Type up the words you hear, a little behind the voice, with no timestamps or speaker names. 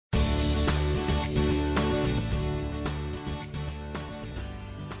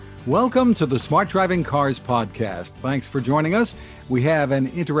Welcome to the Smart Driving Cars podcast. Thanks for joining us. We have an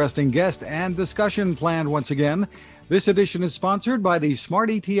interesting guest and discussion planned once again. This edition is sponsored by the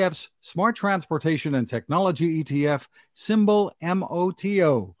Smart ETF's Smart Transportation and Technology ETF, symbol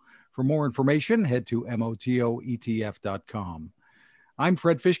MOTO. For more information, head to motoetf.com. I'm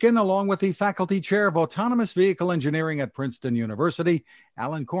Fred Fishkin, along with the Faculty Chair of Autonomous Vehicle Engineering at Princeton University,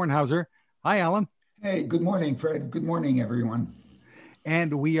 Alan Kornhauser. Hi, Alan. Hey, good morning, Fred. Good morning, everyone.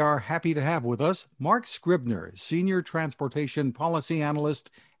 And we are happy to have with us Mark Scribner, Senior Transportation Policy Analyst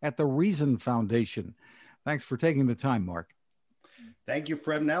at the Reason Foundation. Thanks for taking the time, Mark. Thank you,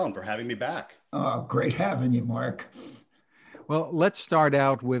 Fred and Alan, for having me back. Oh, great having you, Mark. Well, let's start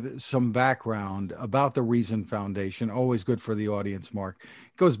out with some background about the Reason Foundation. Always good for the audience, Mark.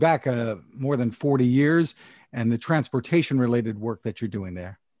 It goes back more than 40 years, and the transportation-related work that you're doing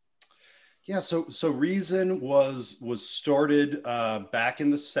there. Yeah, so Reason was started back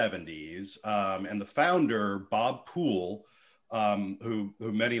in the 70s, and the founder, Bob Poole, who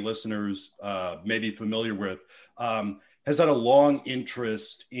many listeners may be familiar with, has had a long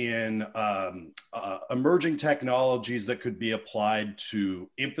interest in emerging technologies that could be applied to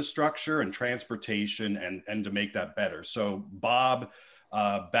infrastructure and transportation and to make that better. So Bob,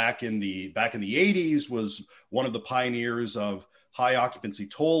 back in the 80s, was one of the pioneers of high occupancy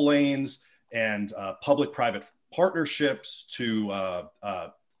toll lanes and public-private partnerships to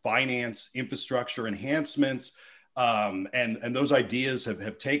finance infrastructure enhancements. And those ideas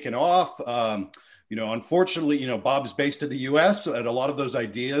have taken off. Unfortunately, Bob's based in the US, and a lot of those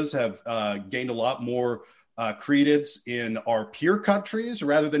ideas have gained a lot more credence in our peer countries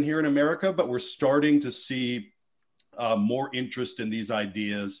rather than here in America, but we're starting to see more interest in these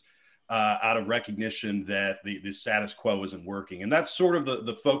ideas out of recognition that the status quo isn't working. And that's sort of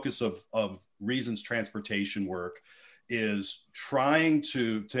the focus of Reason's transportation work, is trying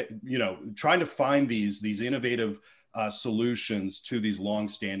to find these innovative solutions to these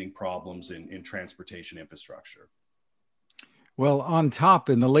longstanding problems in transportation infrastructure. Well, on top,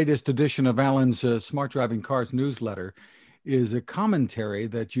 in the latest edition of Alan's Smart Driving Cars newsletter, is a commentary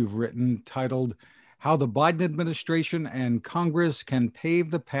that you've written titled "How the Biden Administration and Congress Can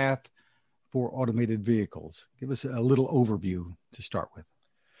Pave the Path for Automated Vehicles." Give us a little overview to start with.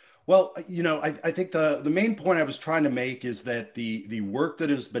 Well, I think the main point I was trying to make is that the work that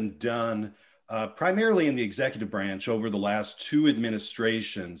has been done primarily in the executive branch over the last two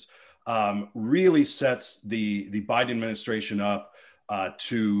administrations really sets the Biden administration up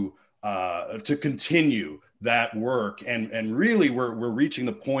to continue that work. And really, we're reaching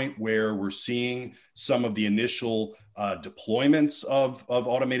the point where we're seeing some of the initial deployments of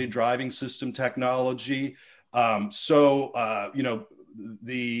automated driving system technology.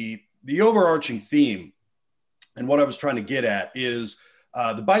 The overarching theme, and what I was trying to get at, is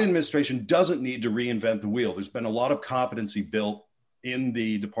the Biden administration doesn't need to reinvent the wheel. There's been a lot of competency built in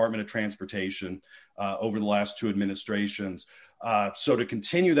the Department of Transportation over the last two administrations. So to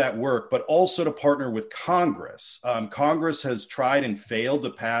continue that work, but also to partner with Congress. Congress has tried and failed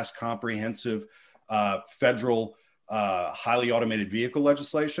to pass comprehensive federal highly automated vehicle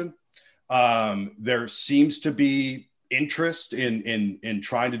legislation. There seems to be interest in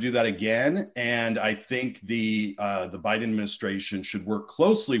trying to do that again, and I think the Biden administration should work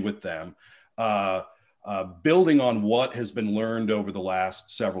closely with them, building on what has been learned over the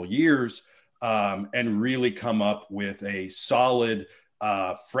last several years, and really come up with a solid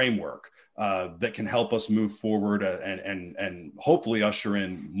framework that can help us move forward and hopefully usher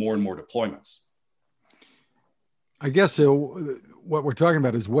in more and more deployments. I guess what we're talking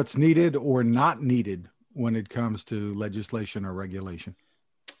about is what's needed or not needed when it comes to legislation or regulation.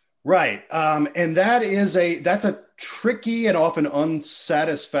 Right. And that's a tricky and often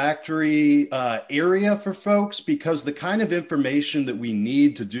unsatisfactory area for folks, because the kind of information that we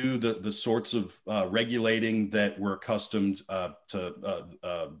need to do the sorts of regulating that we're accustomed to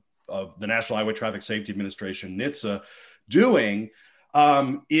the National Highway Traffic Safety Administration, NHTSA, doing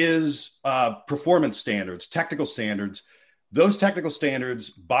is performance standards, technical standards. Those technical standards,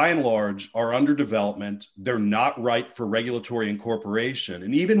 by and large, are under development. They're not ripe for regulatory incorporation.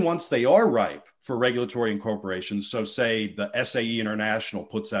 And even once they are ripe for regulatory incorporation, so say the SAE International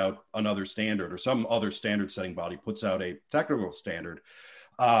puts out another standard, or some other standard setting body puts out a technical standard,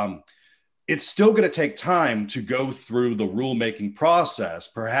 it's still going to take time to go through the rulemaking process,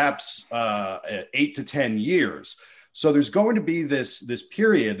 perhaps 8 to 10 years. So there's going to be this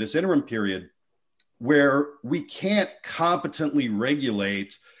period, this interim period, where we can't competently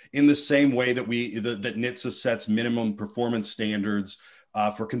regulate in the same way that that NHTSA sets minimum performance standards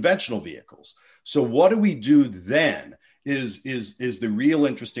for conventional vehicles. So what do we do then? is the real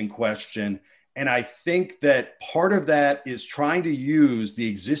interesting question. And I think that part of that is trying to use the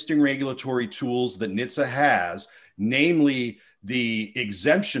existing regulatory tools that NHTSA has, namely the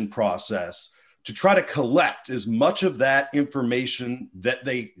exemption process, to try to collect as much of that information that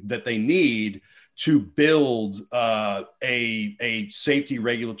they need to build a safety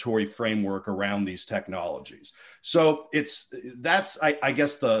regulatory framework around these technologies. So that's I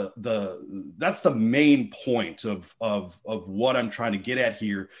guess that's the main point of what I'm trying to get at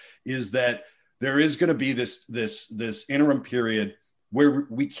here, is that there is going to be this interim period where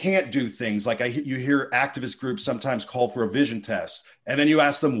we can't do things like you hear activist groups sometimes call for a vision test, and then you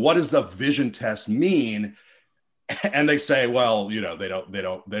ask them, what does the vision test mean? And they say, well, they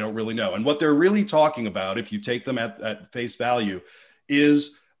don't really know. And what they're really talking about, if you take them at face value,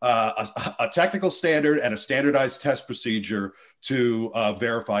 is a technical standard and a standardized test procedure to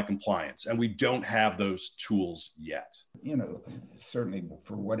verify compliance. And we don't have those tools yet. Certainly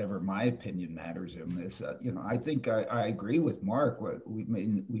for whatever my opinion matters in this, I think I agree with Mark. We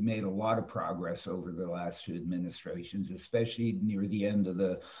made a lot of progress over the last two administrations, especially near the end of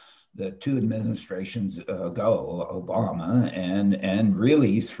the two administrations ago, Obama, and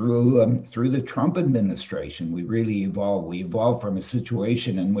really through the Trump administration. We really evolved. We evolved from a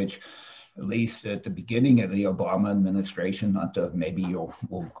situation in which, at least at the beginning of the Obama administration, not to, maybe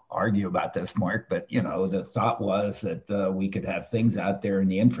we'll argue about this, Mark, but the thought was that we could have things out there in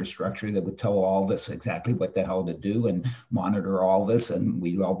the infrastructure that would tell all of us exactly what the hell to do and monitor all this, and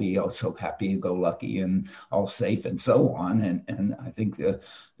we'd all be so happy-go-lucky and all safe and so on. And I think the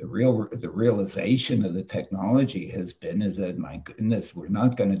realization of the technology has been is that, my goodness, we're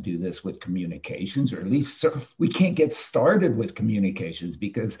not going to do this with communications, or at least we can't get started with communications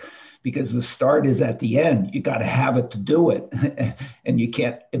because the start is at the end. You got to have it to do it, and you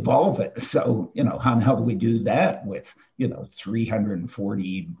can't evolve it. So, how the hell do we do that with,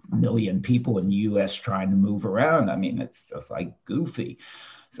 340 million people in the U.S. trying to move around? I mean, it's just like goofy.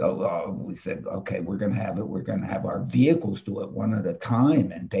 So we said, okay, we're going to have our vehicles do it one at a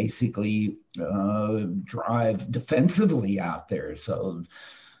time and basically drive defensively out there. So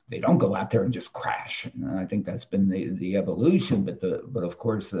they don't go out there and just crash. And I think that's been the evolution. But of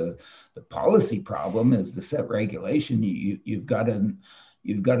course, the policy problem is the set regulation. You've got to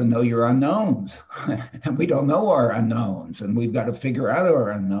know your unknowns, and we don't know our unknowns, and we've got to figure out our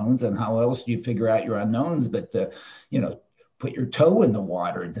unknowns. And how else do you figure out your unknowns? But put your toe in the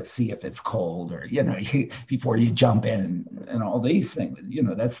water to see if it's cold, or before you jump in, and all these things.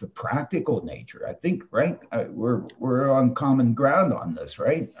 That's the practical nature, I think, right? We're on common ground on this,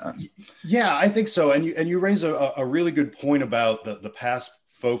 right? Yeah, I think so. And you raise a really good point about the past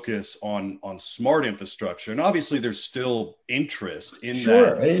focus on smart infrastructure, and obviously there's still interest in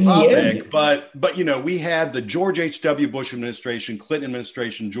that topic. But we had the George H.W. Bush administration, Clinton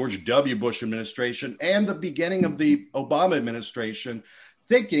administration, George W. Bush administration, and the beginning of the Obama administration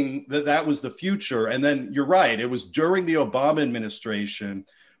thinking that was the future. And then you're right, it was during the Obama administration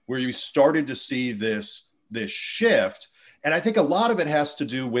where you started to see this shift. And I think a lot of it has to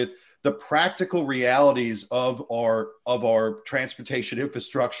do with the practical realities of our transportation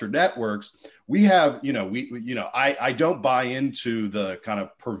infrastructure networks. We have, I don't buy into the kind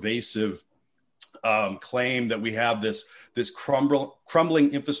of pervasive claim that we have this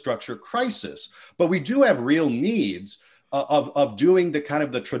crumbling infrastructure crisis, but we do have real needs of doing the kind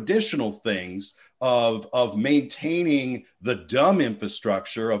of the traditional things of maintaining the dumb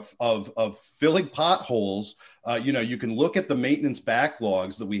infrastructure, of filling potholes. You can look at the maintenance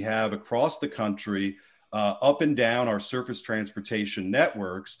backlogs that we have across the country, up and down our surface transportation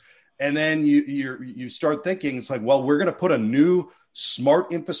networks. And then you start thinking, it's like, well, we're going to put a new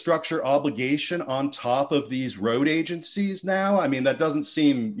smart infrastructure obligation on top of these road agencies now. I mean, that doesn't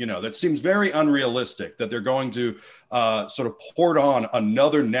seem, that seems very unrealistic that they're going to sort of port on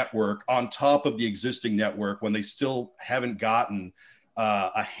another network on top of the existing network when they still haven't gotten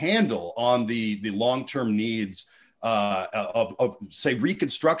a handle on the long-term needs of say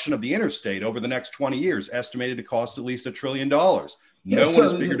reconstruction of the interstate over the next 20 years, estimated to cost at least $1 trillion. No one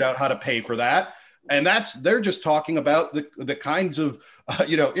has figured out how to pay for that. And they're just talking about the kinds of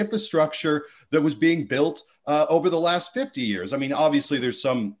infrastructure that was being built over the last 50 years. I mean, obviously there's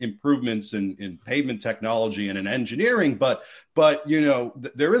some improvements in pavement technology and in engineering, but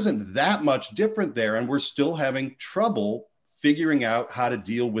there isn't that much different there, and we're still having trouble figuring out how to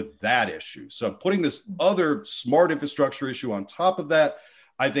deal with that issue. So putting this other smart infrastructure issue on top of that,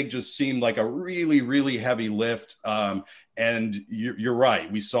 I think just seemed like a really, really heavy lift. And you're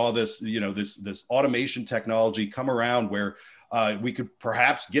right. We saw this, this automation technology come around where we could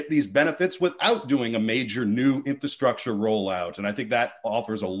perhaps get these benefits without doing a major new infrastructure rollout. And I think that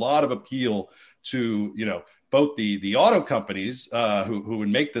offers a lot of appeal to, both the auto companies who would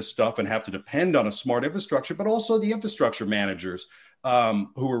make this stuff and have to depend on a smart infrastructure, but also the infrastructure managers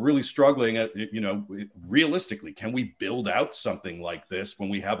who are really struggling at, realistically, can we build out something like this when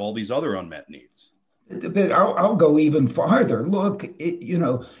we have all these other unmet needs? But I'll go even farther. Look,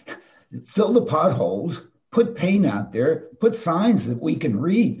 fill the potholes, put paint out there, put signs that we can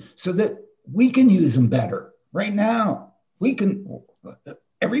read so that we can use them better. Right now,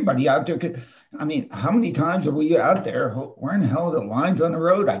 everybody out there could. I mean, how many times are we out there? Where in the hell are the lines on the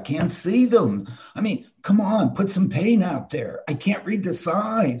road? I can't see them. I mean, come on, put some paint out there. I can't read the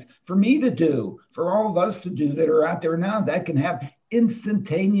signs. For me to do, for all of us to do that are out there now, that can have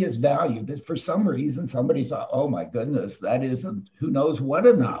instantaneous value. But for some reason, somebody thought, oh my goodness, that isn't who knows what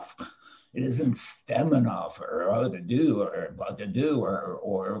enough. It isn't STEM enough, or what to do,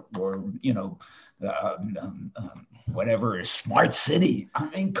 or whatever is smart city. I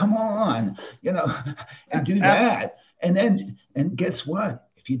mean, come on, and do that. And guess what?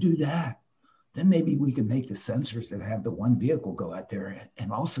 If you do that, then maybe we can make the sensors that have the one vehicle go out there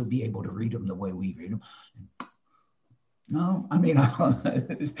and also be able to read them the way we read them. No, I mean,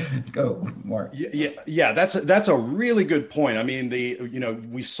 go Mark. Yeah. That's a really good point. I mean,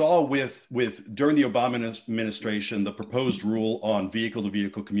 we saw with during the Obama administration, the proposed rule on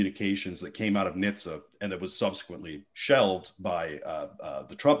vehicle-to-vehicle communications that came out of NHTSA, and it was subsequently shelved by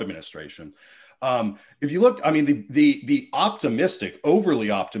the Trump administration. If you look, I mean, the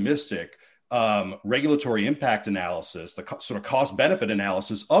overly optimistic regulatory impact analysis, the sort of cost benefit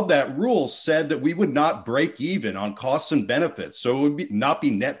analysis of that rule said that we would not break even on costs and benefits. So it would not be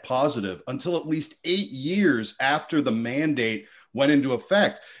net positive until at least 8 years after the mandate went into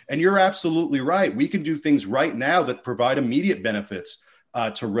effect. And you're absolutely right. We can do things right now that provide immediate benefits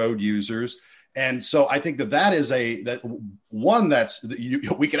to road users. And so I think that is we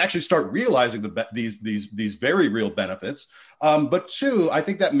can actually start realizing these very real benefits. But two, I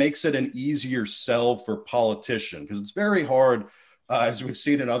think that makes it an easier sell for politicians, because it's very hard, as we've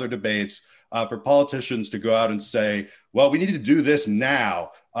seen in other debates, for politicians to go out and say, well, we need to do this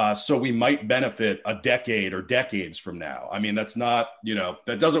now, so we might benefit a decade or decades from now. I mean, that's not,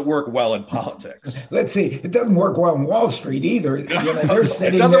 that doesn't work well in politics. Let's see, it doesn't work well in Wall Street either. They're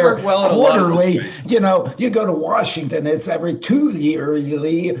sitting there work well quarterly. You go to Washington, it's every 2 years.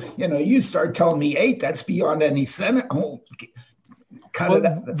 You start telling me 8, that's beyond any Senate. Cut it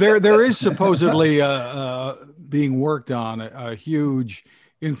out. There is supposedly being worked on a huge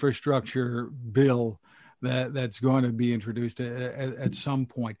infrastructure bill that's going to be introduced at some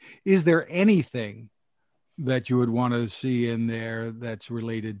point. Is there anything that you would want to see in there that's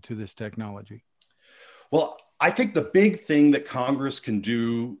related to this technology? Well, I think the big thing that Congress can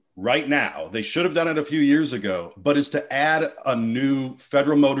do right now, they should have done it a few years ago, but is to add a new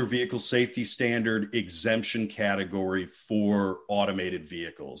federal motor vehicle safety standard exemption category for automated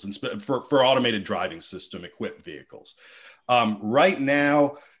vehicles and for automated driving system equipped vehicles. Right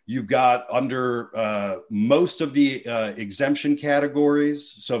now, you've got under most of the exemption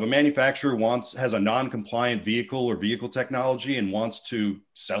categories. So if a manufacturer has a non-compliant vehicle or vehicle technology and wants to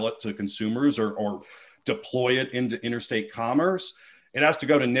sell it to consumers or deploy it into interstate commerce, it has to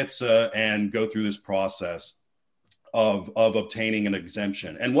go to NHTSA and go through this process of obtaining an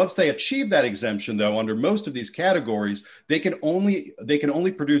exemption. And once they achieve that exemption, though, under most of these categories, they can only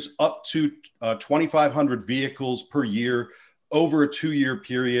produce up to 2,500 vehicles per year over a 2-year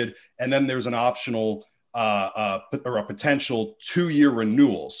period. And then there's an optional or a potential 2-year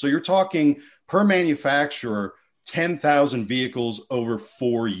renewal. So you're talking per manufacturer, 10,000 vehicles over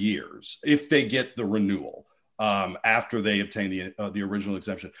 4 years if they get the renewal after they obtain the original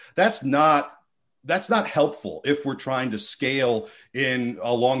exemption. That's not helpful if we're trying to scale in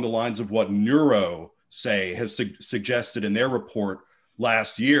along the lines of what Neuro has suggested in their report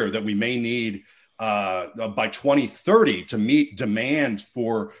last year, that we may need by 2030 to meet demand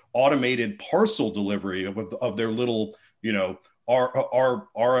for automated parcel delivery of their little,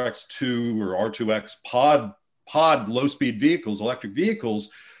 RX2 or R2X pod low-speed vehicles, electric vehicles.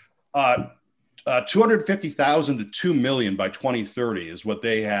 250,000 to 2 million by 2030 is what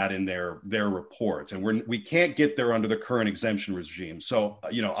they had in their report. And we can't get there under the current exemption regime. So,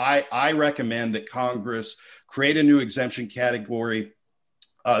 I recommend that Congress create a new exemption category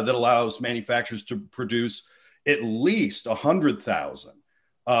that allows manufacturers to produce at least 100,000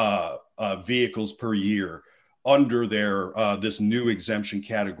 vehicles per year under their this new exemption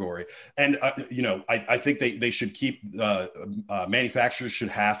category. And I think they should keep manufacturers should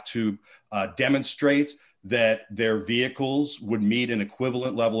have to demonstrate that their vehicles would meet an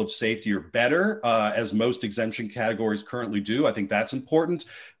equivalent level of safety or better, as most exemption categories currently do. I think that's important.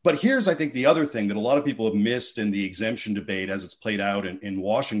 But here's, I think, the other thing that a lot of people have missed in the exemption debate as it's played out in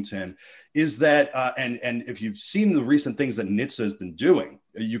Washington is that, and if you've seen the recent things that NHTSA has been doing,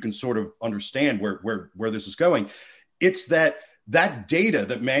 you can sort of understand where this is going. It's that data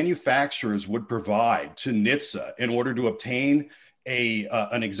that manufacturers would provide to NHTSA in order to obtain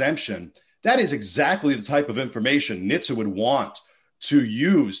an exemption, that is exactly the type of information NHTSA would want to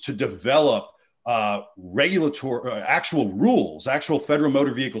use to develop regulatory actual rules, actual federal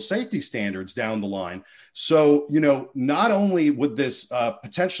motor vehicle safety standards down the line. So, not only would this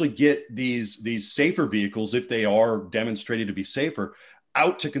potentially get these safer vehicles, if they are demonstrated to be safer,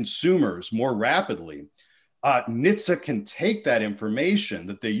 out to consumers more rapidly, NHTSA can take that information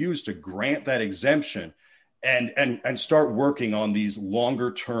that they use to grant that exemption and start working on these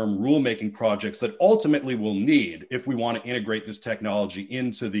longer term rulemaking projects that ultimately we'll need if we want to integrate this technology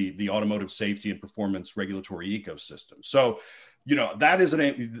into the automotive safety and performance regulatory ecosystem. So, that is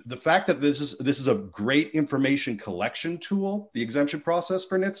the fact that this is a great information collection tool, the exemption process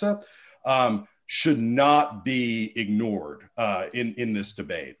for NHTSA, should not be ignored in this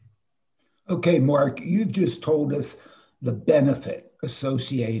debate. Okay, Mark, you've just told us the benefit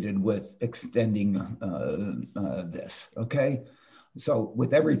associated with extending this, okay? So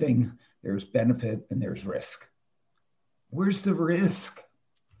with everything, there's benefit and there's risk. Where's the risk?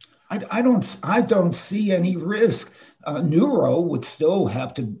 I don't see any risk. Neuro would still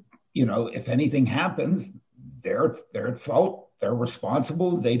have to, if anything happens, they're at fault, they're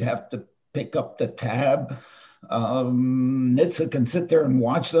responsible, they'd have to pick up the tab. NHTSA can sit there and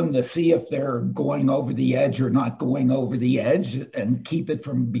watch them to see if they're going over the edge or not going over the edge and keep it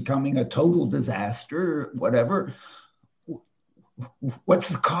from becoming a total disaster, whatever. What's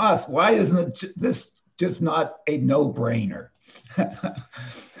the cost? Why isn't this just not a no-brainer?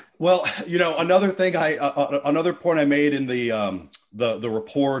 Well, another thing another point I made in the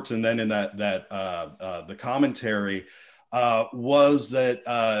report and then in the commentary was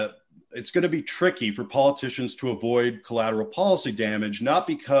that it's going to be tricky for politicians to avoid collateral policy damage, not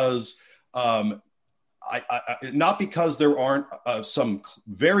because there aren't some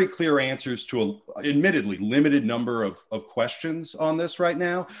very clear answers to a admittedly limited number of questions on this right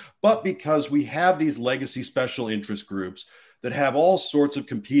now, but because we have these legacy special interest groups that have all sorts of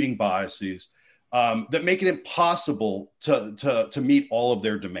competing biases that make it impossible to meet all of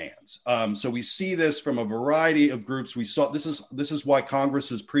their demands. So we see this from a variety of groups. We saw this is why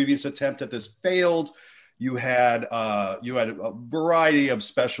Congress's previous attempt at this failed. You had a variety of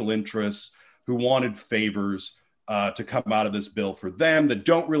special interests who wanted favors to come out of this bill for them that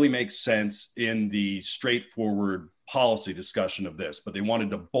don't really make sense in the straightforward policy discussion of this, but they wanted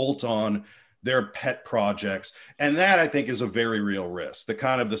to bolt on their pet projects. And that, I think, is a very real risk.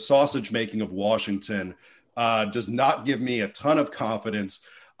 The sausage making of Washington does not give me a ton of confidence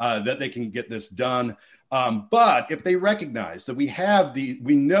that they can get this done. But if they recognize that we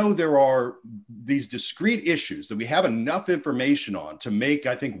know there are these discrete issues that we have enough information on to make,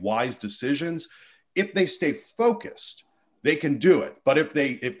 I think, wise decisions, if they stay focused, they can do it. But if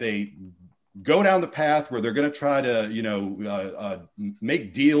they go down the path where they're going to try to,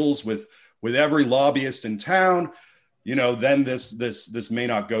 make deals with every lobbyist in town, then this may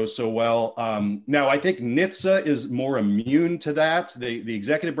not go so well. Now, I think NHTSA is more immune to that. The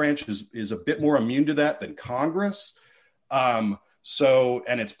executive branch is a bit more immune to that than Congress. And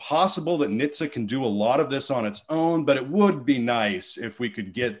it's possible that NHTSA can do a lot of this on its own, but it would be nice if we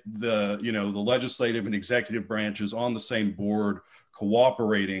could get the legislative and executive branches on the same board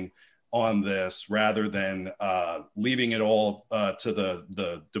cooperating on this rather than leaving it all to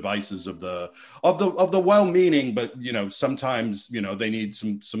the devices of the well-meaning, but sometimes they need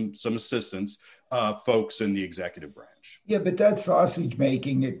some assistance, folks in the executive branch. Yeah, but that sausage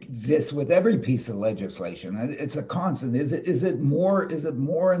making exists with every piece of legislation. It's a constant. Is it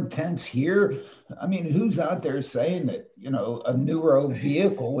more intense here? I mean, who's out there saying that a neuro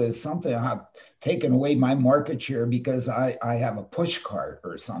vehicle is something I've taken away my market share because I have a push cart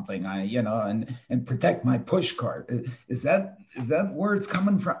or something? And protect my push cart. Is that where it's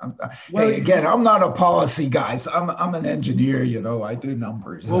coming from? Well, hey, again, I'm not a policy guy. So I'm an engineer. I do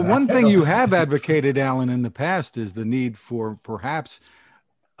numbers. Well, one thing you have advocated, Alan, in the past is the need for perhaps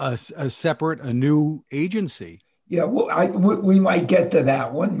a new agency Yeah, well, we might get to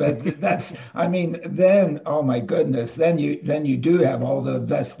that one, but that's, I mean, then, oh my goodness, then you do have all the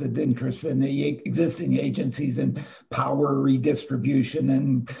vested interests in the existing agencies and power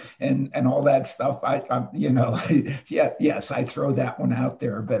redistribution and all that stuff. Yeah, yes, I throw that one out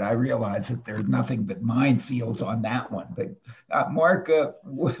there, but I realize that there's nothing but minefields on that one. But Mark,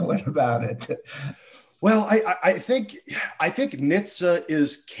 what about it? Well, I think NHTSA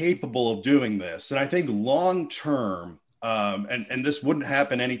is capable of doing this, and I think long term, and this wouldn't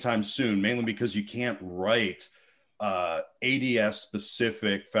happen anytime soon, mainly because you can't write ADS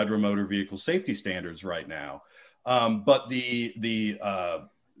specific federal motor vehicle safety standards right now. But some of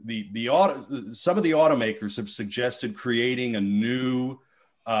the automakers have suggested creating a new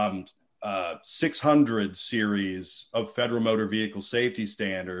 600 series of federal motor vehicle safety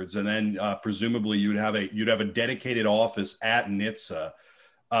standards, and then presumably you'd have a dedicated office at NHTSA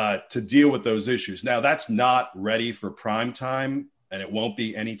to deal with those issues. Now, that's not ready for prime time, and it won't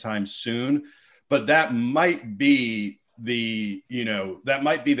be anytime soon, but that might be the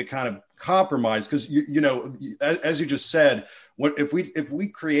kind of compromise, because as you just said, if we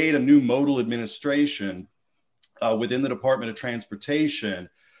create a new modal administration within the Department of Transportation,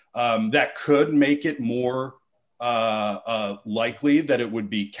 that could make it more likely that it would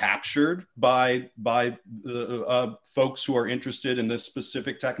be captured by the folks who are interested in this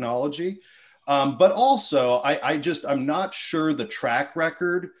specific technology. But also, I'm not sure the track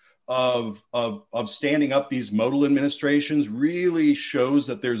record of standing up these modal administrations really shows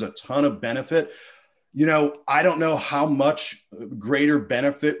that there's a ton of benefit. I don't know how much greater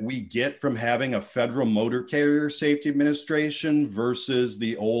benefit we get from having a Federal Motor Carrier Safety Administration versus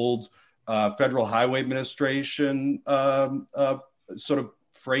the old Federal Highway Administration sort of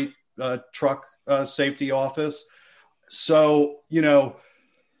freight truck safety office. So,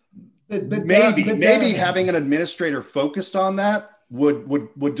 maybe having an administrator focused on that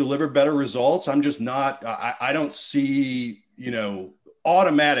would deliver better results. I'm just not, I don't see,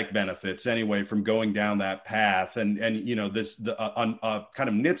 automatic benefits anyway from going down that path, and this kind of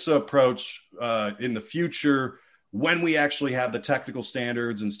NHTSA approach in the future, when we actually have the technical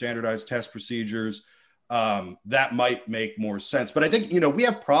standards and standardized test procedures, that might make more sense. But I think we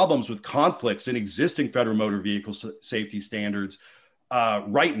have problems with conflicts in existing federal motor vehicle safety standards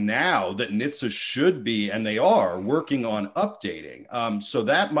right now that NHTSA should be, and they are working on updating. So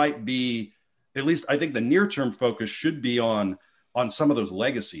that might be, at least I think the near-term focus should be on some of those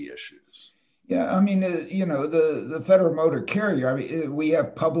legacy issues. Yeah, I mean, the Federal Motor Carrier, I mean, we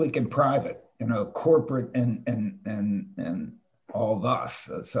have public and private, corporate and all of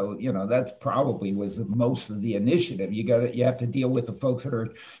us. So, that's probably was most of the initiative. You have to deal with the folks that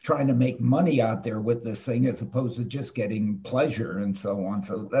are trying to make money out there with this thing, as opposed to just getting pleasure and so on.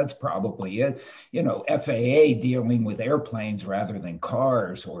 So that's probably it. FAA dealing with airplanes rather than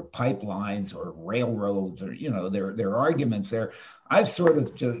cars or pipelines or railroads, or, their arguments there. I've sort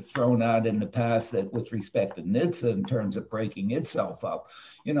of just thrown out in the past that with respect to NHTSA, in terms of breaking itself up,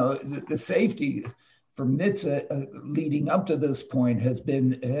 the safety from NHTSA leading up to this point has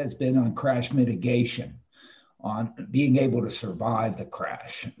been on crash mitigation, on being able to survive the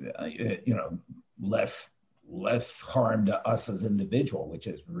crash, less harm to us as individual, which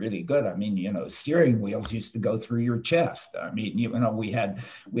is really good. I mean, steering wheels used to go through your chest. I mean, we had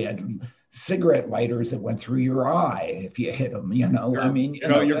cigarette lighters that went through your eye if you hit them, your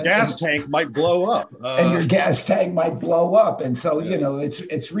gas tank might blow up. And your gas tank might blow up. And so,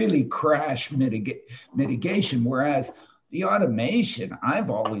 it's really crash mitigation. Whereas the automation, I've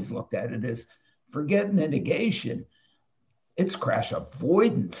always looked at it as, forget mitigation, it's crash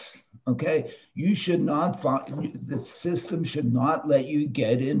avoidance. Okay, you should not the system should not let you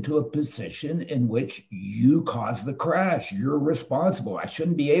get into a position in which you cause the crash. You're responsible. I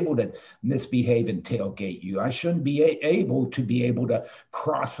shouldn't be able to misbehave and tailgate you. I shouldn't be able to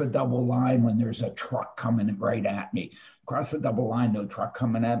cross the double line when there's a truck coming right at me. Cross the double line, no truck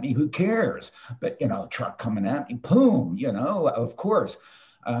coming at me. Who cares? But truck coming at me, boom. Of course.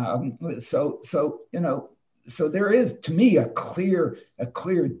 So there is, to me, a clear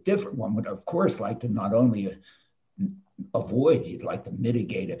different one would, of course, like to not only avoid, you'd like to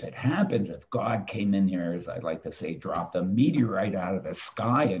mitigate if it happens. If God came in here, as I like to say, dropped a meteorite out of the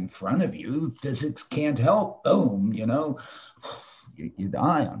sky in front of you, physics can't help. Boom, you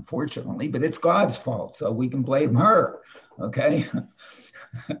die, unfortunately, but it's God's fault, so we can blame her. Okay.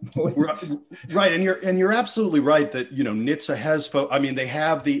 Right, and you're absolutely right that NHTSA has they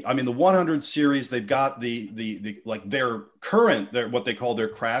have the 100 series. They've got the like their what they call their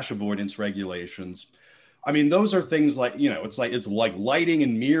crash avoidance regulations. I mean, those are things like it's like lighting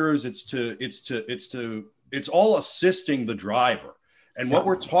and mirrors. It's to it's all assisting the driver. And what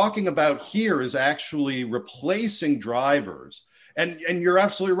we're talking about here is actually replacing drivers. And you're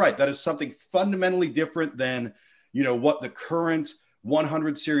absolutely right. That is something fundamentally different than, what the current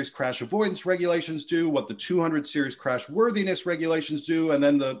 100 series crash avoidance regulations do, what the 200 series crash worthiness regulations do, and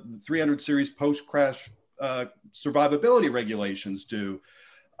then the 300 series post-crash survivability regulations do.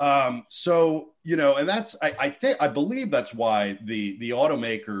 And that's, I believe that's why the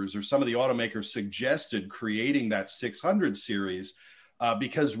automakers, or some of the automakers, suggested creating that 600 series,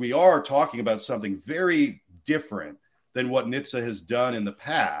 because we are talking about something very different than what NHTSA has done in the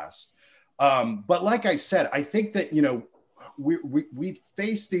past. But like I said, I think that, we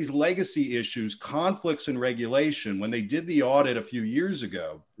face these legacy issues, conflicts in regulation. When they did the audit a few years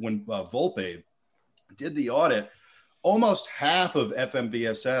ago, when Volpe did the audit, almost half of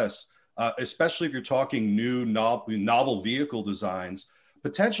FMVSS, especially if you're talking new novel vehicle designs,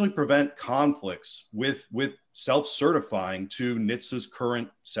 potentially prevent conflicts with self-certifying to NHTSA's current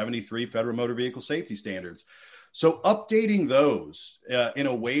 73 Federal Motor Vehicle Safety Standards. So updating those in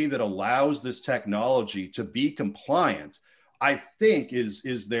a way that allows this technology to be compliant, I think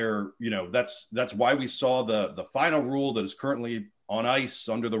is there, that's why we saw the final rule that is currently on ice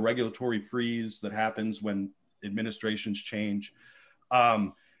under the regulatory freeze that happens when administrations change.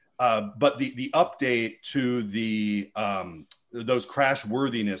 But the update to those crash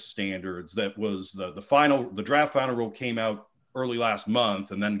worthiness standards, that was the draft final rule came out early last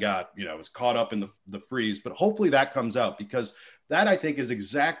month, and then was caught up in the freeze. But hopefully that comes out, because that, I think, is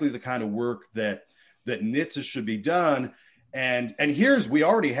exactly the kind of work that NHTSA should be done. And we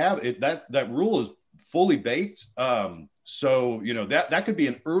already have it. That rule is fully baked. So that could be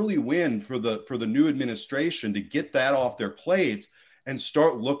an early win for the new administration to get that off their plate and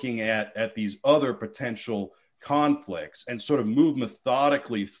start looking at these other potential conflicts and sort of move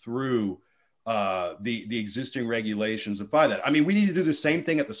methodically through the existing regulations and find that. I mean, we need to do the same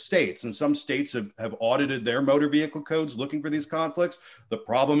thing at the states, and some states have audited their motor vehicle codes looking for these conflicts. The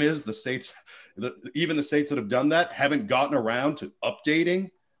problem is even the states that have done that haven't gotten around to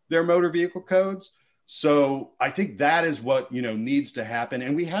updating their motor vehicle codes. So I think that is what, needs to happen.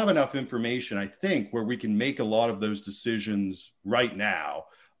 And we have enough information, I think, where we can make a lot of those decisions right now.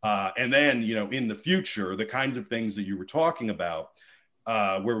 And then, in the future, the kinds of things that you were talking about,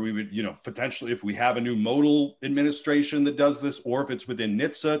 where we would, potentially, if we have a new modal administration that does this, or if it's within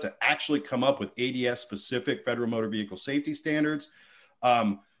NHTSA, to actually come up with ADS-specific Federal Motor Vehicle Safety Standards.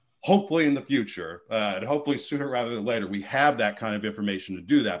 Hopefully in the future, and hopefully sooner rather than later, we have that kind of information to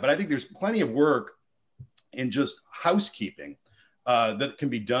do that. But I think there's plenty of work in just housekeeping that can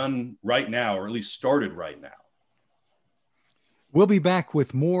be done right now, or at least started right now. We'll be back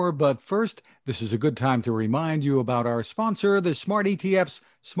with more, but first, this is a good time to remind you about our sponsor, the Smart ETF's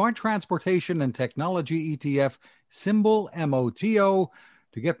Smart Transportation and Technology ETF, symbol MOTO.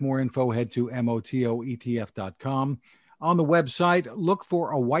 To get more info, head to motoetf.com. On the website, look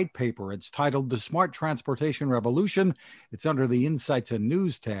for a white paper. It's titled The Smart Transportation Revolution. It's under the Insights and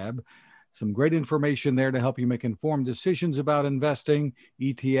News tab. Some great information there to help you make informed decisions about investing.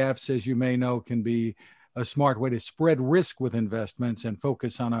 ETFs, as you may know, can be a smart way to spread risk with investments and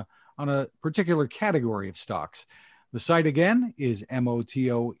focus on a particular category of stocks. The site again is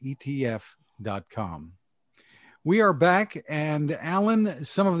motoetf.com. We are back, and Alan,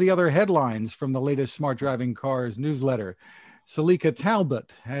 some of the other headlines from the latest Smart Driving Cars newsletter. Salika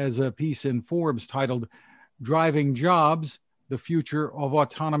Talbot has a piece in Forbes titled Driving Jobs, the Future of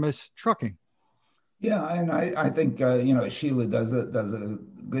Autonomous Trucking. Yeah, and I think Sheila does a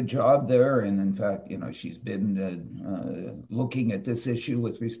good job there, and in fact, she's been looking at this issue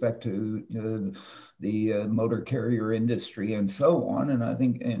with respect to the motor carrier industry and so on. And I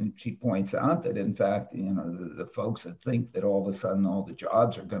think, and she points out that in fact, the folks that think that all of a sudden all the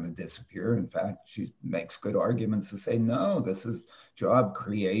jobs are going to disappear. In fact, she makes good arguments to say no, this is job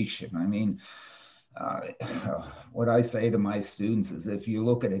creation. I mean, what I say to my students is, if you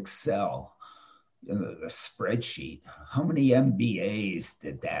look at Excel, the spreadsheet, how many MBAs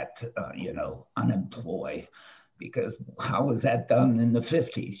did that, unemploy? Because how was that done in the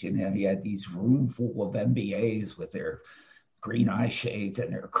 50s? You had these room full of MBAs with their green eye shades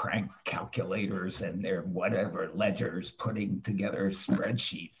and their crank calculators and their whatever ledgers putting together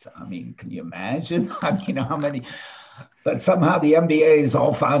spreadsheets. I mean, can you imagine? I mean, how many? But somehow the MBAs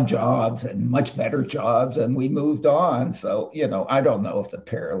all found jobs and much better jobs, and we moved on. So, I don't know if the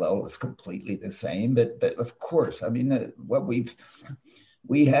parallel is completely the same, but of course, I mean, what we've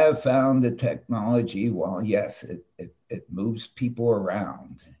we have found the technology, while yes, it moves people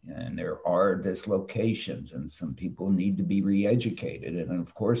around and there are dislocations and some people need to be re-educated. And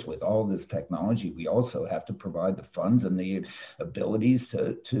of course, with all this technology, we also have to provide the funds and the abilities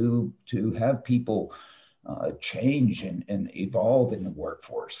to have people change and evolve in the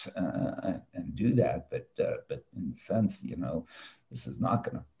workforce and do that. But in a sense, this is not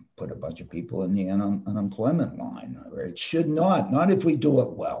going to put a bunch of people in the unemployment line. Or it should not if we do it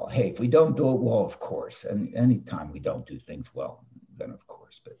well. Hey, if we don't do it well, of course, and anytime we don't do things well, then of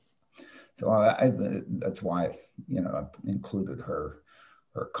course. But so that's why I've included her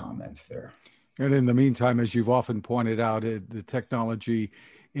comments there. And in the meantime, as you've often pointed out, the technology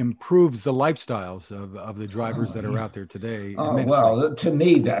improves the lifestyles of the drivers that are out there today. Well, to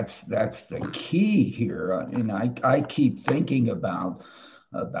me, that's the key here. And I keep thinking about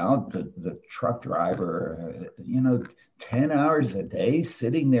the truck driver, 10 hours a day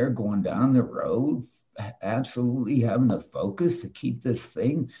sitting there going down the road, absolutely having the focus to keep this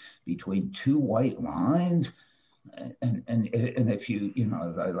thing between two white lines. And if you,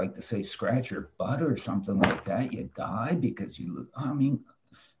 as I like to say, scratch your butt or something like that, you die because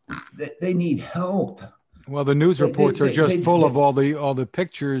they need help. Well, the news reports are just full of all the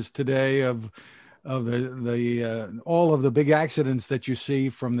pictures today of the all of the big accidents that you see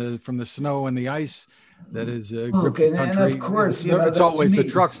from the snow and the ice that is gripping the country. And of course, it's always the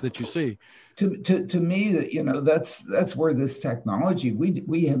trucks that you see. To me, that's where this technology,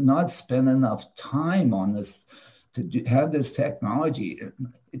 we have not spent enough time on this to have this technology.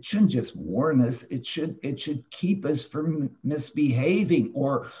 It shouldn't just warn us. It should keep us from misbehaving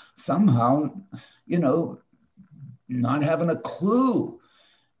or somehow, not having a clue.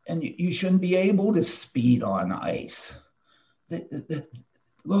 And you shouldn't be able to speed on ice.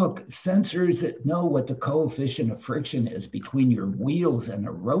 Look, sensors that know what the coefficient of friction is between your wheels and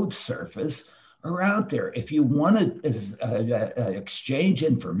the road surface are out there. If you want to exchange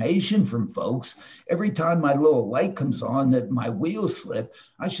information from folks, every time my little light comes on that my wheels slip,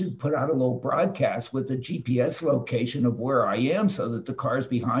 I should put out a little broadcast with a GPS location of where I am so that the cars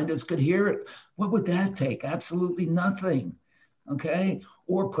behind us could hear it. What would that take? Absolutely nothing. Okay?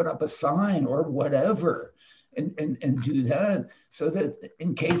 Or put up a sign or whatever and do that so that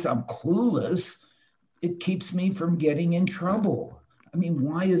in case I'm clueless, it keeps me from getting in trouble. I mean,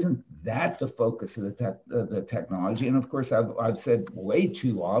 why isn't that the focus of the technology? And of course, I've said way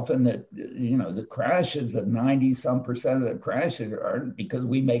too often that, the crashes, the 90% of the crashes aren't because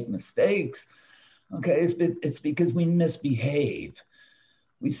we make mistakes. Okay, it's because we misbehave.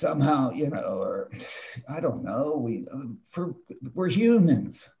 We somehow, or I don't know, we're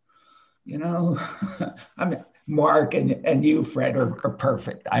humans, I mean, Mark and you, Fred, are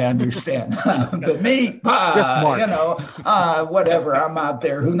perfect. I understand. But me, whatever, I'm out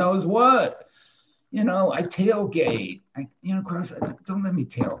there, who knows what? I tailgate. Don't let me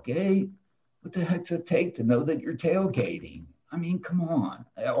tailgate. What the heck's it take to know that you're tailgating? I mean, come on.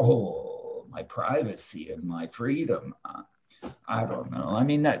 Oh, my privacy and my freedom. I don't know. I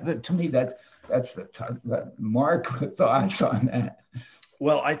mean, to me, that's the Mark, thoughts on that?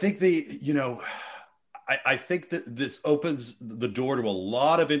 Well, I think I think that this opens the door to a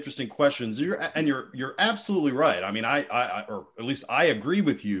lot of interesting questions. You're absolutely right. I mean, I or at least I agree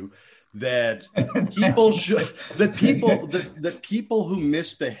with you that people who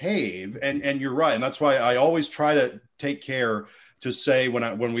misbehave, and you're right, and that's why I always try to take care to say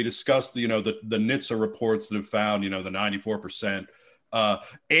when we discuss the NHTSA reports that have found the 94%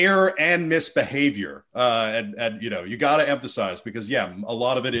 error and misbehavior, and you got to emphasize, because a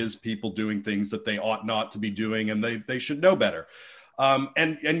lot of it is people doing things that they ought not to be doing, and they should know better.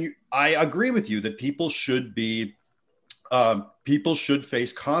 And I agree with you that people should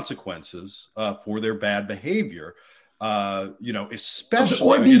face consequences for their bad behavior. Especially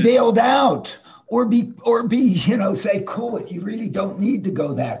or be bailed out, or be say, cool, you really don't need to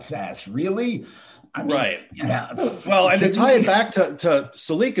go that fast, really. I mean, right. Well, and to tie it back to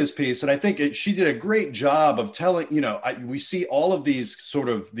Salika's piece, and I think she did a great job of telling, we see all of these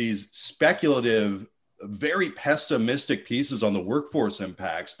these speculative, very pessimistic pieces on the workforce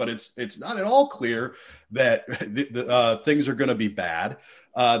impacts, but it's not at all clear that things are going to be bad.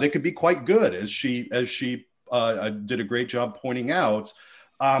 They could be quite good, as she did a great job pointing out.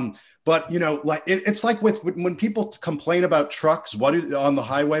 But it's like when people complain about trucks, on the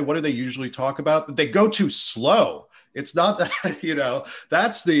highway, what do they usually talk about? They go too slow. It's not that,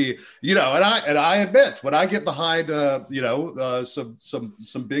 that's the, and I admit, when I get behind,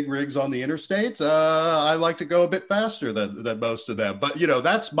 some big rigs on the interstates, I like to go a bit faster than most of them. But,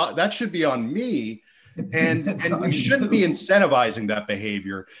 that should be on me and we shouldn't be incentivizing that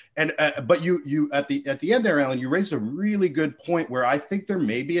behavior. And but you at the end there, Alan, you raised a really good point where I think there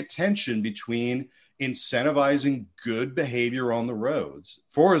may be a tension between incentivizing good behavior on the roads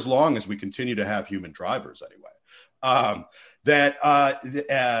for as long as we continue to have human drivers anyway. And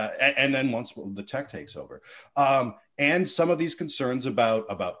then once the tech takes over, and some of these concerns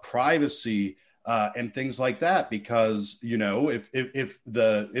about privacy and things like that, because if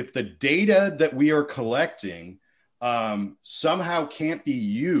the data that we are collecting somehow can't be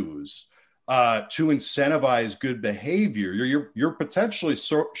used to incentivize good behavior, you're potentially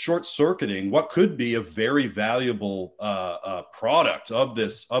short-circuiting what could be a very valuable product of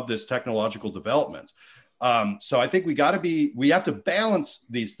this technological development. So I think we have to balance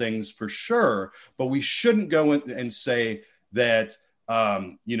these things for sure, but we shouldn't go in and say that,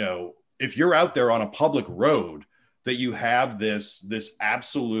 if you're out there on a public road, that you have this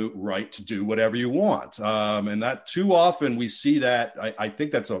absolute right to do whatever you want. And that too often we see that. I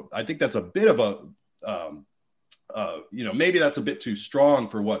think that's a bit of a, maybe that's a bit too strong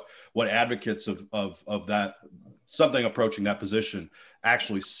for what advocates of that, something approaching that position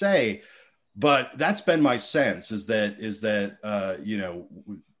actually say. But that's been my sense is that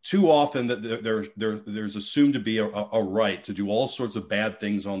too often that there's assumed to be a right to do all sorts of bad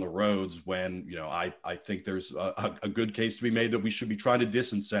things on the roads when, I think there's a good case to be made that we should be trying to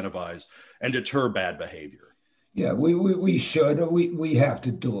disincentivize and deter bad behavior. Yeah, we should. We have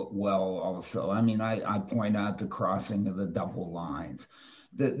to do it well also. I mean, I point out the crossing of the double lines.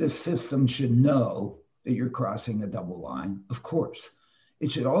 The system should know that you're crossing a double line, of course.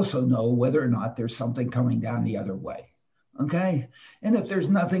 It should also know whether or not there's something coming down the other way. Okay. And if there's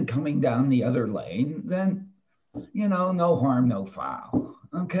nothing coming down the other lane, then, no harm, no foul.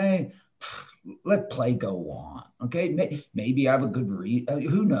 Okay. Let play go on. Okay. Maybe I have a good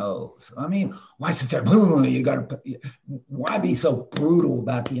who knows? I mean, why sit there? Why be so brutal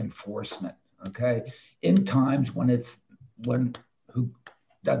about the enforcement? Okay. In times when who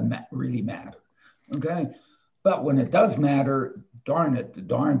doesn't really matter. Okay. But when it does matter, darn it, the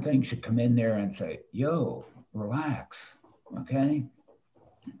darn thing should come in there and say, yo, relax. Okay.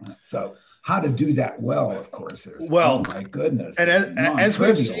 So how to do that well, of course, oh my goodness. And as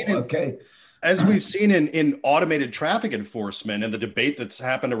we've seen in automated traffic enforcement and the debate that's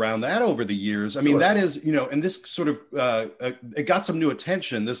happened around that over the years, I mean, that is, and this sort of, it got some new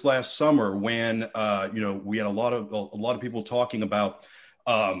attention this last summer when, we had a lot of people talking about,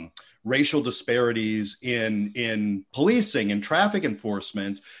 racial disparities in policing and traffic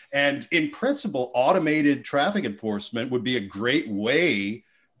enforcement. And in principle, automated traffic enforcement would be a great way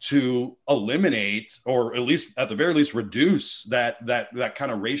to eliminate, or at least at the very least reduce that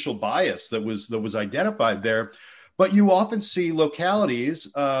kind of racial bias that was identified there. But you often see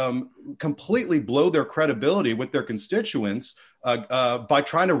localities completely blow their credibility with their constituents by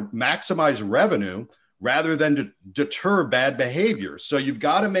trying to maximize revenue rather than to deter bad behavior. So you've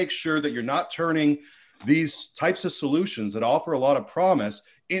got to make sure that you're not turning these types of solutions that offer a lot of promise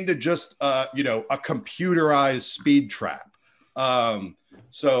into just, a computerized speed trap.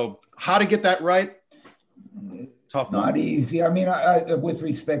 So how to get that right? Tough. Not easy. I mean, I with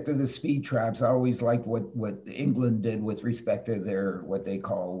respect to the speed traps, I always liked what England did with respect to their, what they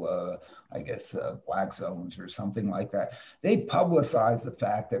call, black zones or something like that. They publicize the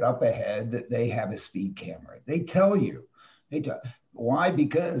fact that up ahead they have a speed camera. They tell you. Why?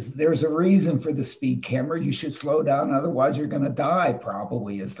 Because there's a reason for the speed camera. You should slow down, otherwise you're going to die,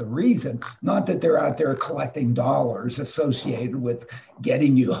 probably is the reason. Not that they're out there collecting dollars associated with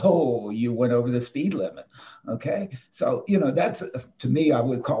getting you, you went over the speed limit. Okay. So, that's, to me, I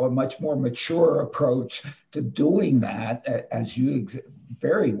would call a much more mature approach to doing that, as you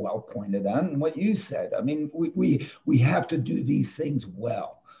very well pointed out, and what you said. I mean, we have to do these things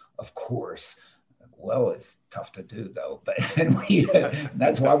well, of course. Well, it's tough to do though, but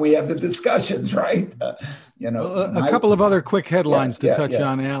that's why we have the discussions, right? A couple of other quick headlines to touch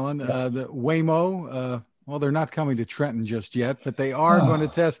on, Alan. The Waymo, well, they're not coming to Trenton just yet, but they are going to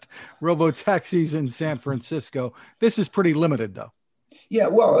test robo-taxis in San Francisco. This is pretty limited though. Yeah,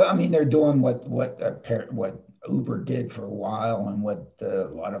 well, I mean, they're doing what Uber did for a while and what a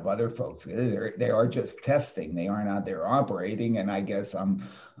lot of other folks did. They are just testing. They aren't out there operating. And I guess I'm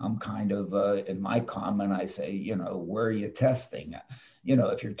kind of in my comment, I say, where are you testing?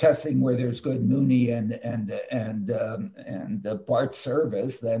 If you're testing where there's good Mooney and the BART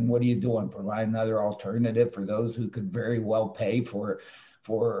service, then what are you doing? Provide another alternative for those who could very well pay for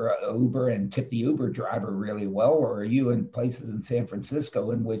Uber and tip the Uber driver really well? Or are you in places in San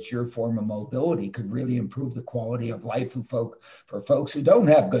Francisco in which your form of mobility could really improve the quality of life for folks who don't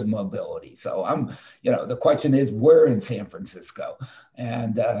have good mobility? So the question is, where in San Francisco?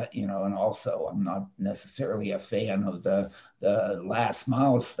 And, and also I'm not necessarily a fan of the last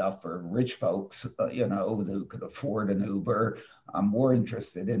mile stuff for rich folks, who could afford an Uber. I'm more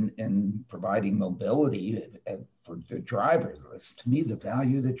interested in providing mobility for the driverless. To me, the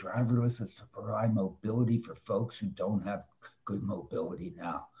value of the driverless is to provide mobility for folks who don't have good mobility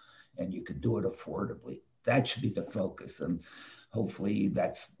now, and you can do it affordably. That should be the focus, and hopefully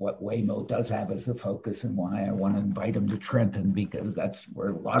that's what Waymo does have as a focus, and why I want to invite them to Trenton, because that's where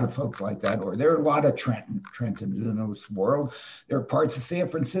a lot of folks like that, or there are a lot of Trentons in this world. There are parts of San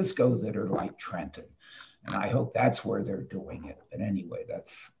Francisco that are like Trenton. And I hope that's where they're doing it. But anyway,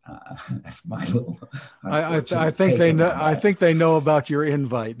 that's my little. I think they know. I think they know about your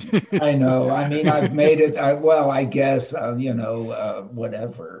invite. I know. I mean, I've made it. I guess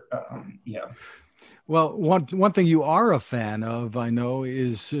whatever. Yeah. Well, one thing you are a fan of, I know,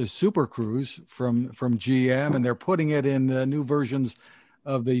 is Super Cruise from GM, and they're putting it in new versions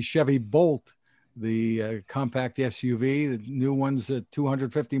of the Chevy Bolt, the compact SUV. The new one's at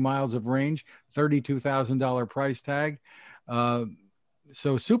 250 miles of range, $32,000 price tag.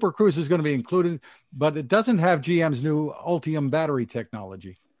 So Super Cruise is going to be included, but it doesn't have GM's new Ultium battery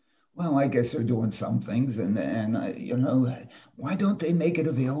technology. Well, I guess they're doing some things, and why don't they make it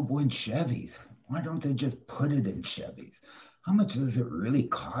available in Chevys? Why don't they just put it in Chevys? How much does it really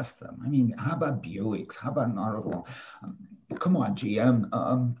cost them? I mean, how about Buicks? How about not? Come on,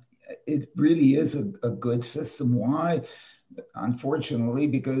 GM. It really is a good system. Why? Unfortunately,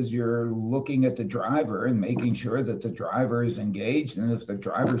 because you're looking at the driver and making sure that the driver is engaged. And if the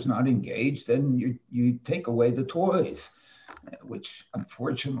driver's not engaged, then you take away the toys, which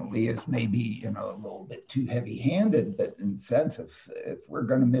unfortunately is maybe, a little bit too heavy-handed. But in the sense, if we're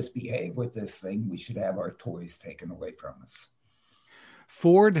going to misbehave with this thing, we should have our toys taken away from us.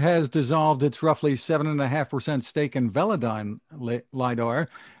 Ford has dissolved its roughly 7.5% stake in Velodyne LiDAR.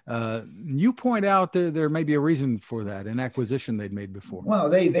 You point out that there may be a reason for that, an acquisition they'd made before. Well,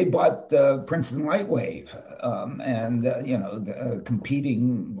 they bought Princeton Lightwave, and the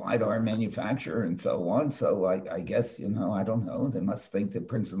competing LiDAR manufacturer and so on. So I guess, I don't know. They must think that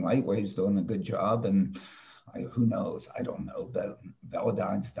Princeton Lightwave's doing a good job, and who knows? I don't know. But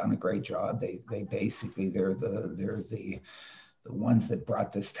Velodyne's done a great job. They basically they're the ones that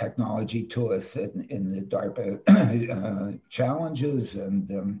brought this technology to us in the DARPA challenges,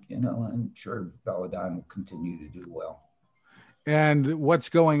 and I'm sure Velodyne will continue to do well. And what's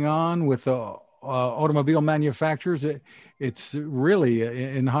going on with the automobile manufacturers? It's really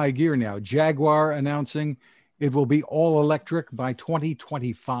in high gear now. Jaguar announcing it will be all electric by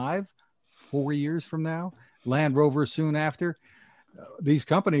 2025, 4 years from now. Land Rover soon after. These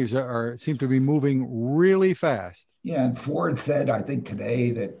companies seem to be moving really fast. Yeah, and Ford said, I think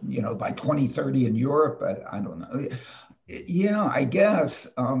today that, by 2030 in Europe, I don't know. Yeah, I guess.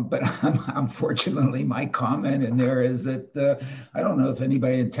 But unfortunately, my comment in there is that I don't know if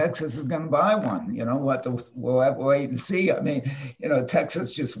anybody in Texas is going to buy one. We'll have to wait and see. I mean,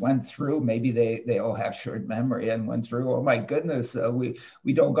 Texas just went through, maybe they all have short memory and went through, oh my goodness,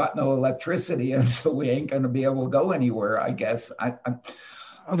 we don't got no electricity, and so we ain't going to be able to go anywhere, I guess.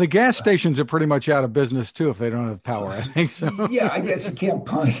 The gas stations are pretty much out of business too if they don't have power, I think so. Yeah, I guess you can't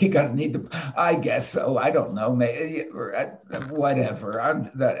pump. You got to need the. I guess so. I don't know. Maybe, whatever.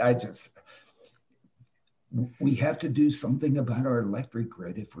 We have to do something about our electric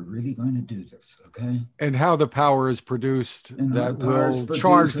grid if we're really going to do this. Okay. And how the power is produced that will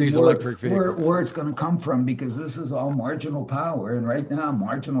charge these electric vehicles. Where it's going to come from, because this is all marginal power, and right now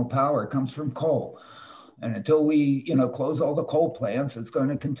marginal power comes from coal. And until we, close all the coal plants, it's going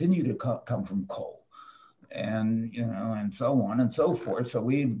to continue to come from coal, and and so on and so forth. So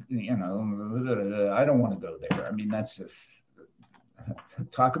I don't want to go there. I mean, that's just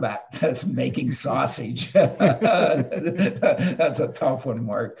talk about making sausage. That's a tough one,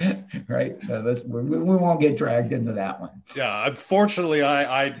 Mark. Right? We won't get dragged into that one. Yeah, unfortunately,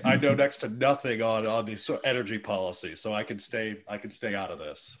 I know next to nothing on the energy policy, so I can stay out of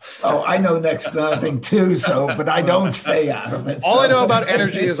this. Oh, I know next to nothing too. But I don't stay out of it. All I know about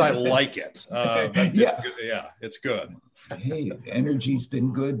energy is I like it. It's good. Hey, energy's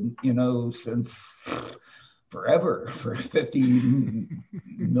been good, since forever, for 50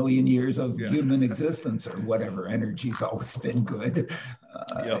 million years of human existence or whatever. Energy's always been good.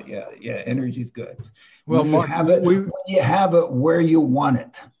 Energy's good. Well, when Mark, you have it where you want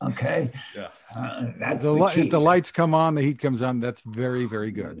it, okay? Yeah. That's the key. If the lights come on, the heat comes on, that's very,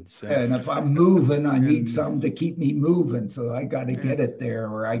 very good. So, and if I'm moving, I need something to keep me moving. So I got to get it there,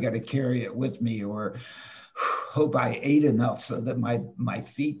 or I got to carry it with me, or hope I ate enough so that my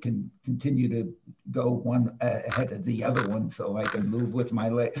feet can continue to go one ahead of the other one, so I can move with my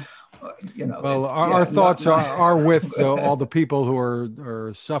leg. Well, our thoughts are with all the people who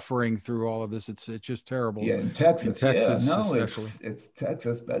are suffering through all of this. It's just terrible. Yeah, in Texas especially. It's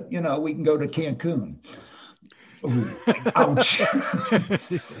Texas, but we can go to Cancun. Ooh, ouch.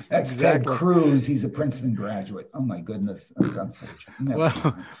 That's Ted Cruz. He's a Princeton graduate. Oh my goodness. That's unfortunate.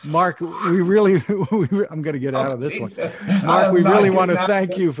 Well, Mark, I'm going to get out of this one. Mark, we really want to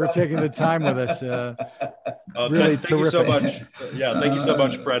thank you for taking the time with us. Really thank you so much. Yeah, thank you so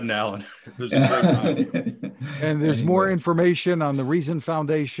much, Fred and Alan. It was a great time. And there's more information on the Reason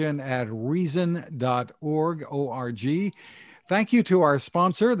Foundation at reason.org, O-R-G. Thank you to our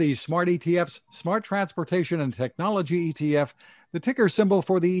sponsor, the Smart ETF's Smart Transportation and Technology ETF. The ticker symbol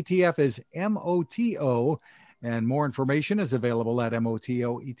for the ETF is MOTO, and more information is available at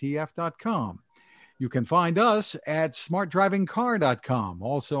motoetf.com. You can find us at smartdrivingcar.com,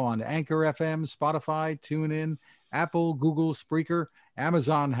 also on Anchor FM, Spotify, TuneIn, Apple, Google, Spreaker.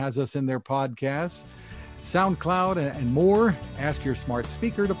 Amazon has us in their podcasts, SoundCloud, and more. Ask your smart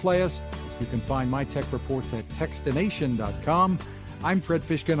speaker to play us. You can find my tech reports at techstination.com. I'm Fred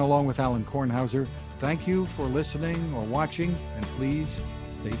Fishkin along with Alan Kornhauser. Thank you for listening or watching, and please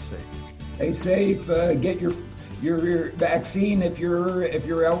stay safe. Stay safe. Get your vaccine if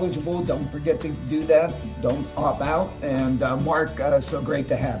you're eligible. Don't forget to do that. Don't opt out. And Mark, so great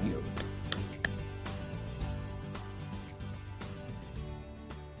to have you.